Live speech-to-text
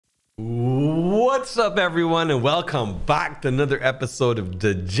What's up, everyone, and welcome back to another episode of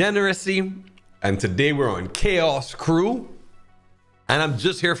Degeneracy. And today we're on Chaos Crew, and I'm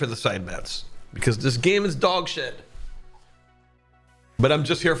just here for the side bets because this game is dog shit. But I'm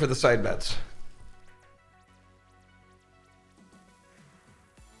just here for the side bets.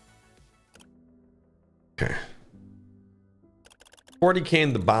 Okay. 40k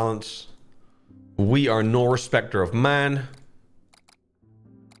in the balance. We are no respecter of man.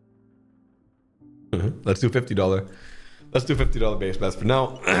 Let's do $50. Let's do $50 base bets for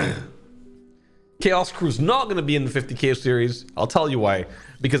now. Chaos Crew's not going to be in the 50k series. I'll tell you why.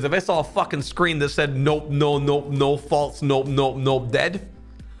 Because if I saw a fucking screen that said nope, no, nope, no, false, nope, nope, nope, dead.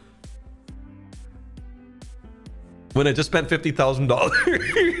 When I just spent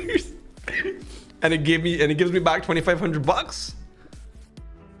 $50,000 and it gives me back 2,500 bucks.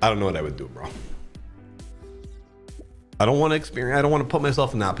 I don't know what I would do, bro. I don't want to put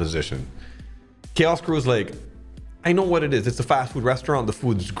myself in that position. Chaos Crew is like, I know what it is. It's a fast food restaurant. The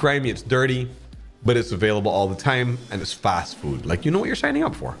food's grimy, it's dirty, but it's available all the time and it's fast food. Like, you know what you're signing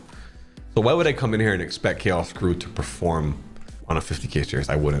up for. So why would I come in here and expect Chaos Crew to perform on a 50k series?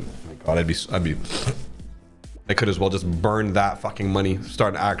 I wouldn't. Oh my God, I could as well just burn that fucking money,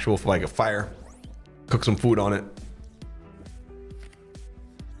 start an actual like a fire, cook some food on it.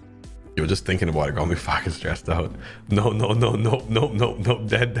 Yo, just thinking about it got me fucking stressed out. No,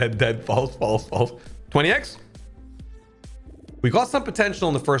 dead, false. 20x? We got some potential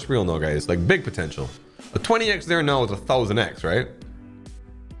in the first reel though, guys, like big potential. A 20x there now is 1,000x, right?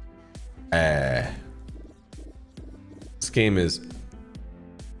 This game is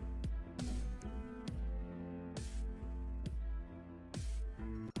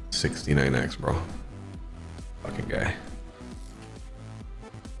 $69x, bro. Fucking guy.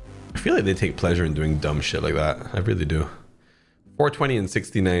 I feel like they take pleasure in doing dumb shit like that. I really do. 420 and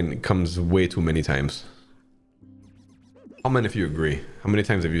 69 comes way too many times. How many if you agree? How many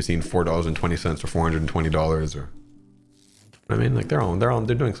times have you seen $4.20 or $420 or I mean, like they're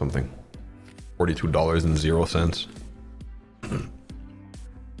doing something. $42.00.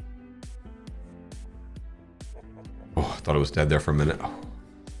 Oh, I thought it was dead there for a minute. Oh.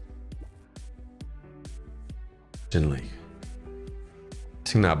 League.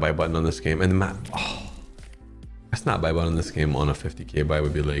 Pressing that buy button on this game and the map. Oh, that's not buy button on this game on a 50k buy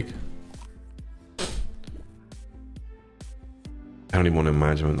would be like. I don't even want to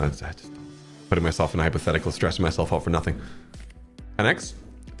imagine that. I just putting myself in a hypothetical, stressing myself out for nothing. 10x?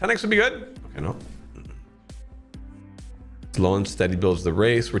 10x would be good. Okay, no. Slow and steady builds the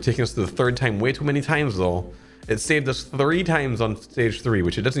race. We're taking us to the third time. Way too many times though. It saved us 3 times on stage 3,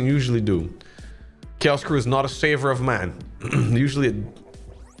 which it doesn't usually do. Chaos Crew is not a saver of man. Usually it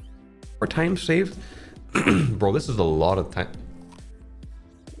 4 times saved. Bro, this is a lot of time.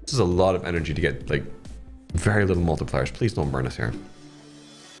 This is a lot of energy to get like very little multipliers. Please don't burn us here.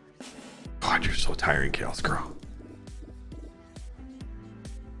 God, you're so tiring, Chaos Crew.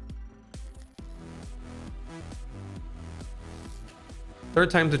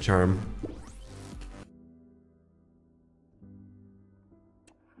 Third time's a charm.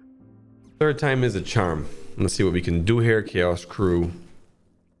 Third time is a charm. Let's see what we can do here, Chaos Crew.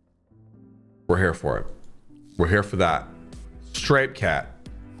 We're here for it. We're here for that. Striped cat.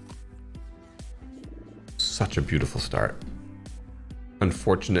 Such a beautiful start.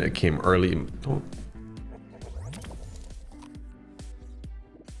 Unfortunate it came early. Don't.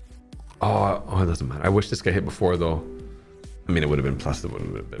 Oh, it doesn't matter. I wish this guy hit before though. I mean, it would have been plus. It would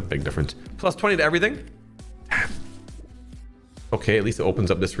have been a big difference. Plus 20 to everything. Damn. Okay, at least it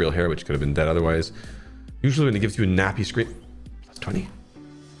opens up this reel here, which could have been dead otherwise. Usually when it gives you a nappy screen, plus 20.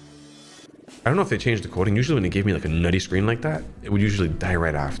 I don't know if they changed the coding. Usually when they gave me like a nutty screen like that, it would usually die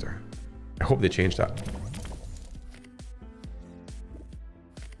right after. I hope they changed that.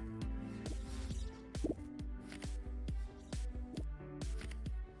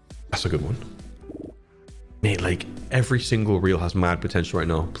 That's a good one. Mate, like every single reel has mad potential right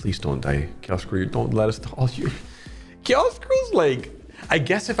now. Please don't die. Chaos Crew, don't let us all you. Chaos Crew's like, I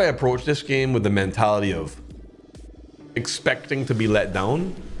guess if I approach this game with the mentality of expecting to be let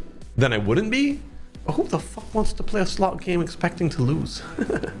down, then I wouldn't be. But who the fuck wants to play a slot game expecting to lose?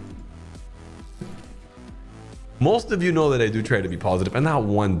 Most of you know that I do try to be positive, and not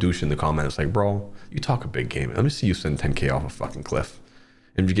one douche in the comments like, bro, you talk a big game. Let me see you send 10k off a fucking cliff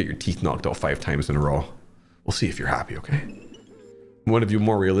and you get your teeth knocked out 5 times in a row. We'll see if you're happy, okay? One of you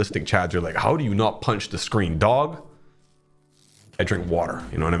more realistic chads are like, how do you not punch the screen, dog? I drink water,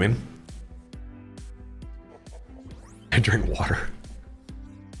 you know what I mean? I drink water.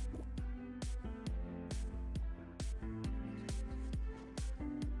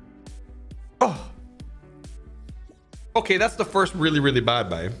 Okay, that's the first really bad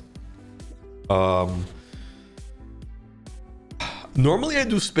buy. Normally I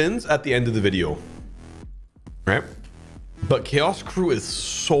do spins at the end of the video, right? But Chaos Crew is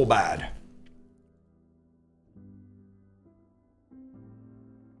so bad.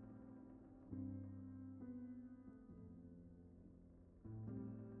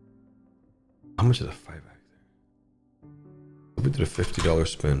 How much is a 5x there? We did a $50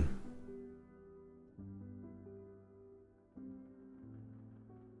 spin.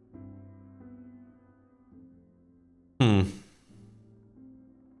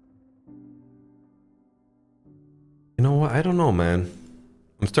 You know what? I don't know, man.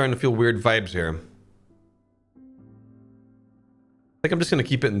 I'm starting to feel weird vibes here. I think I'm just going to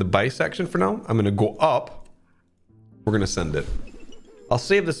keep it in the buy section for now. I'm going to go up. We're going to send it. I'll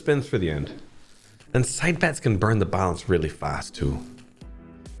save the spins for the end. And side bets can burn the balance really fast too.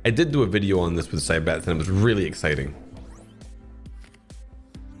 I did do a video on this with side bets and it was really exciting.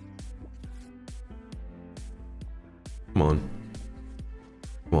 Come on.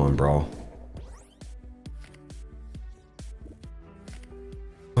 Come on, bro.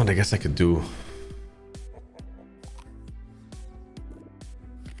 What I guess I could do.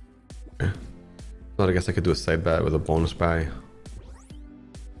 Thought I guess I could do a side bet with a bonus buy.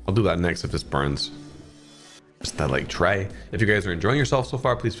 I'll do that next if this burns. Just that like try. If you guys are enjoying yourself so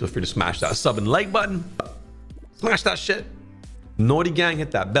far, please feel free to smash that sub and like button. Smash that shit. Naughty gang, hit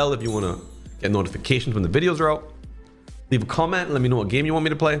that bell if you want to get notifications when the videos are out. Leave a comment and let me know what game you want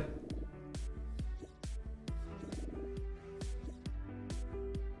me to play.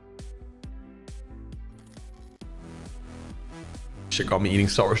 Shit got me eating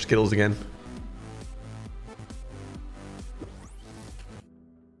sour Skittles again.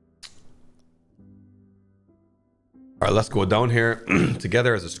 All right, let's go down here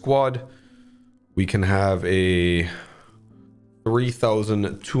together as a squad. We can have a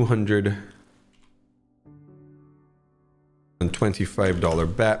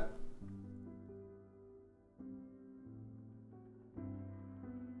 $3,225 bet.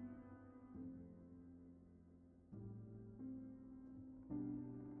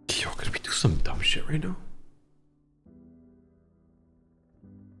 Yo, could we do some dumb shit right now?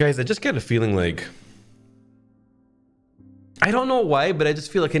 Guys, I just get a feeling like, I don't know why, but I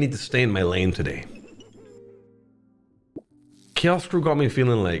just feel like I need to stay in my lane today. Chaos Crew got me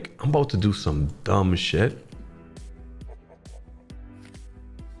feeling like I'm about to do some dumb shit.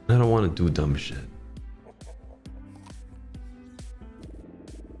 I don't want to do dumb shit.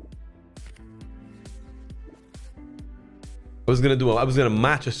 I was gonna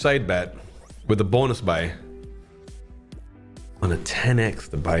match a side bet with a bonus buy. On a 10x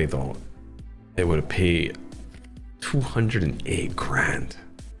the buy though, it would have paid 208 grand.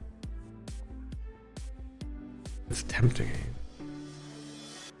 It's tempting.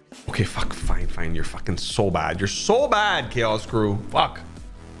 Okay, fuck, fine. You're fucking so bad. You're so bad, Chaos Crew. Fuck.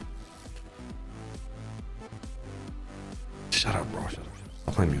 Shut up, bro. Shut up.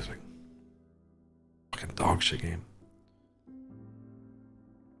 Stop playing music. Fucking dog shit game.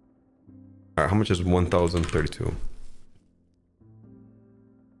 All right, how much is 1,032?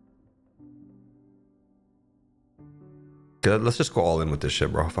 Good. Let's just go all in with this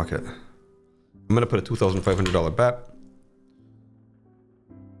shit, bro. Fuck it. I'm gonna put a $2,500 bet,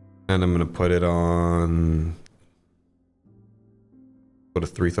 and I'm gonna put it on. Go to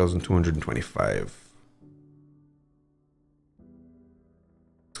 3,225.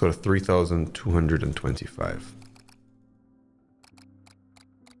 Let's go to 3,225.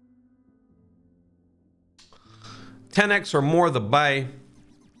 $10x or more the buy.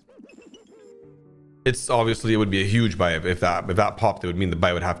 It's obviously, it would be a huge buy if that popped. It would mean the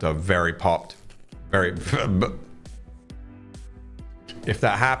buy would have to have very popped. If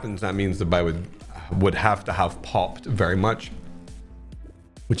that happens, that means the buy would have to have popped very much,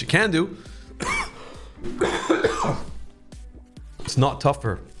 which it can do. It's not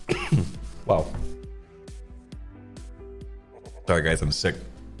tougher. Wow. Sorry guys, I'm sick.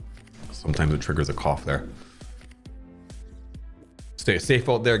 Sometimes it triggers a cough there. Stay safe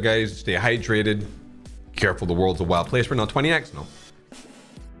out there, guys. Stay hydrated. Careful, the world's a wild place. We're not 20x, no.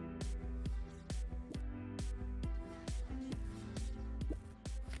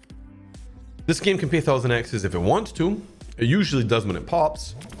 This game can pay 1,000x's if it wants to. It usually does when it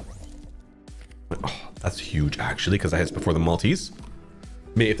pops. Oh, that's huge, actually, because I hit before the multis.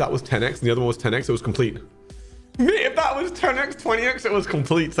 Mate, if that was 10x and the other one was 10x, it was complete. Mate, if that was 10x, 20x, it was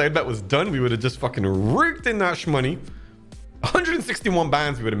complete. Side bet was done. We would have just fucking raked in that shmoney. 161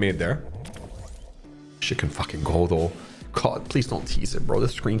 bands we would have made there. Shit can fucking go though. God, please don't tease it, bro.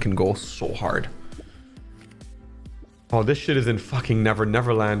 This screen can go so hard. Oh, this shit is in fucking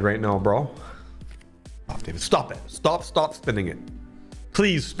Neverland right now, bro. Stop, David. Stop it. Stop spinning it.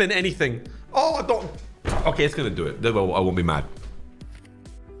 Please spin anything. Oh, don't. Okay, it's gonna do it. I won't be mad.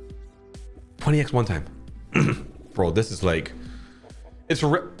 20x one time. Bro, this is like... It's a...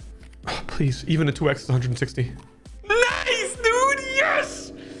 Oh, please, even a 2x is 160. Nice, dude!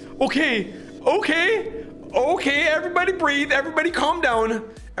 Yes! Okay. Everybody breathe. Everybody calm down.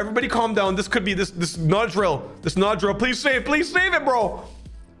 This could be this not drill. Please save it, bro.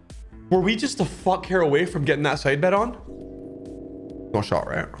 Were we just a fuck hair away from getting that side bet on? No shot,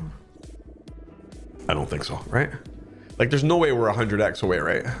 right? I don't think so, right? Like, there's no way we're 100x away,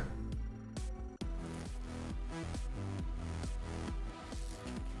 right?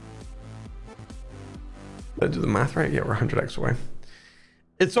 Did I do the math right? Yeah, we're 100x away.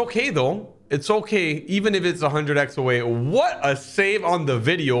 It's okay though. It's okay, even if it's 100x away. What a save on the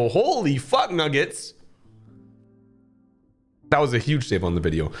video. Holy fuck nuggets. That was a huge save on the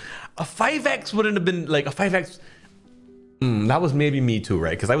video. A 5x wouldn't have been like a 5x. That was maybe me too,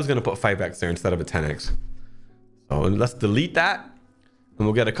 right? Because I was going to put 5x there instead of a 10x. So let's delete that. And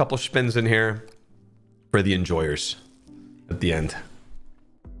we'll get a couple spins in here for the enjoyers at the end.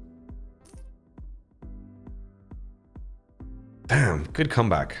 Damn, good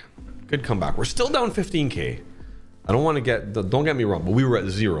comeback. We're still down 15k. I don't want to don't get me wrong, but we were at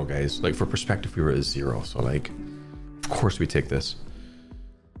 0, guys. Like, for perspective, we were at 0. So like, of course we take this.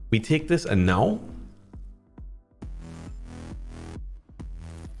 We take this, and now all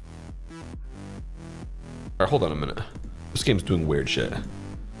right, hold on a minute. This game's doing weird shit.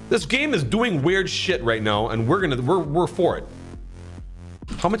 This game is doing weird shit right now, and we're for it.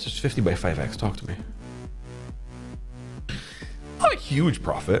 How much is 50 by 5x? Talk to me. Not a huge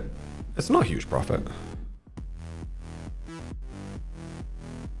profit. It's not a huge profit.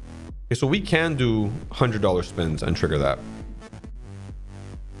 Okay, so we can do $100 spins and trigger that.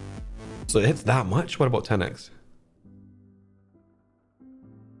 So it hits that much? What about 10x?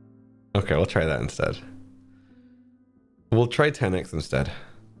 Okay, we'll try that instead. We'll try 10x instead.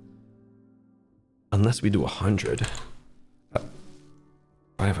 Unless we do 100.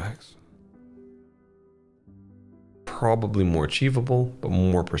 5x. Probably more achievable, but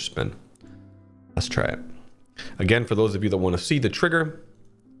more per spin. Let's try it. Again, for those of you that want to see the trigger,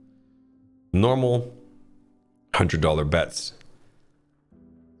 normal $100 bets.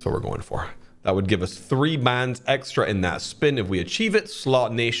 That's what we're going for. That would give us 3 bands extra in that spin if we achieve it.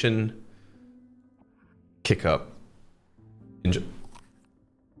 Slot Nation, kick up.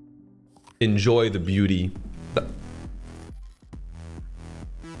 Enjoy the beauty.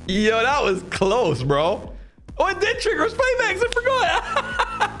 Yo, that was close, bro. Oh, it did trigger us 5x. I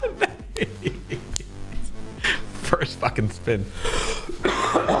forgot. First fucking spin.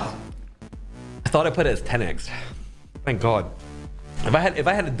 I thought I put it as 10x. Thank God. If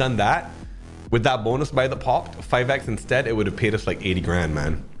I had done that with that bonus buy that popped 5x instead, it would have paid us like 80 grand,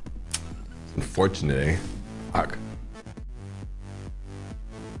 man. It's unfortunate, eh? Fuck.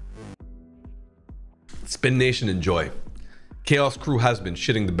 Spin Nation, enjoy. Chaos Crew has been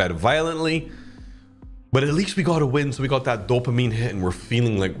shitting the bed violently, but at least we got a win, so we got that dopamine hit and we're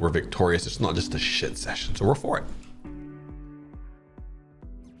feeling like we're victorious. It's not just a shit session, so we're for it.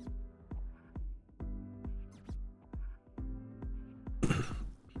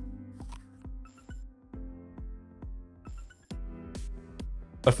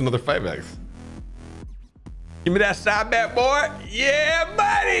 That's another 5x. Give me that side bet, boy. Yeah,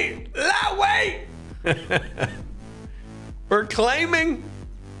 buddy. That way. We're claiming.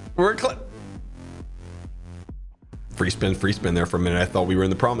 Free spin there for a minute. I thought we were in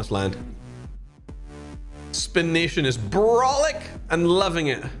the promised land. Spin Nation is brolic and loving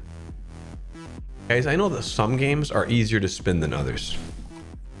it. Guys, I know that some games are easier to spin than others.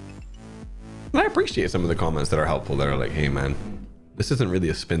 And I appreciate some of the comments that are helpful, that are like, hey man, this isn't really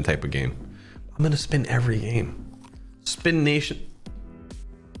a spin type of game. I'm gonna spin every game. Spin Nation.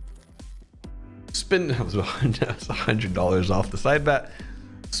 That was $100 off the side bet.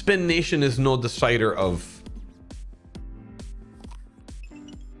 Spin Nation is no decider of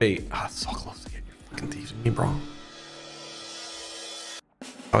fate. Ah, so close to getting your fucking teasing me, bro.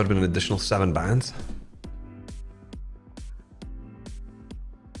 That would have been an additional 7 bands.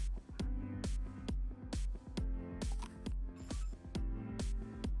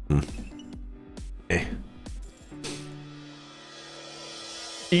 Okay.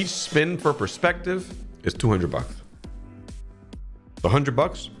 Each spin for perspective is 200 bucks. The $100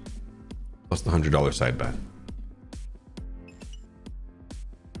 plus the $100 side bet.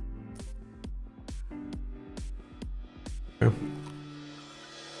 Okay.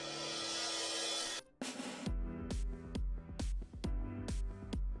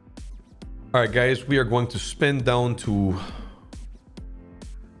 All right, guys, we are going to spin down to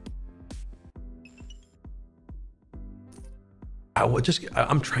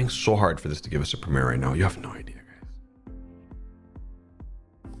I'm trying so hard for this to give us a premiere right now. You have no idea, guys.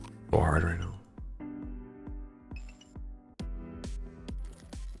 So hard right now.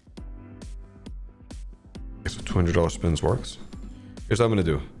 Okay, so $200 spins works. Here's what I'm gonna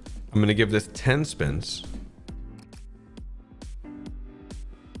do. I'm gonna give this 10 spins.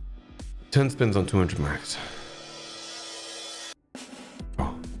 10 spins on 200 max.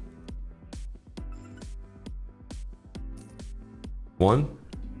 Oh. 1,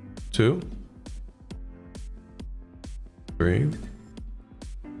 2, 3,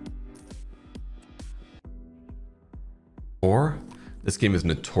 4. This game is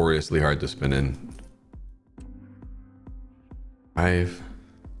notoriously hard to spin in. 5,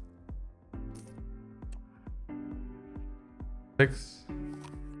 6,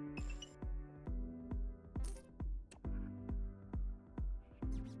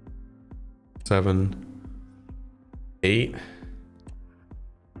 7, 8,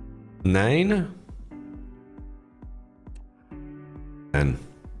 9, 10.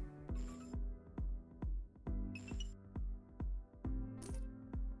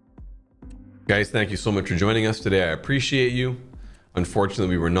 Guys, thank you so much for joining us today. I appreciate you. Unfortunately,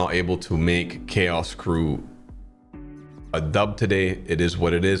 we were not able to make Chaos Crew a dub today. It is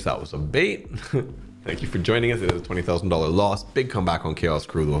what it is. That was a bait. Thank you for joining us. It is a $20,000 loss. Big comeback on Chaos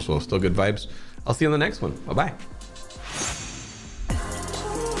Crew though, so still good vibes. I'll see you on the next one. Bye-bye.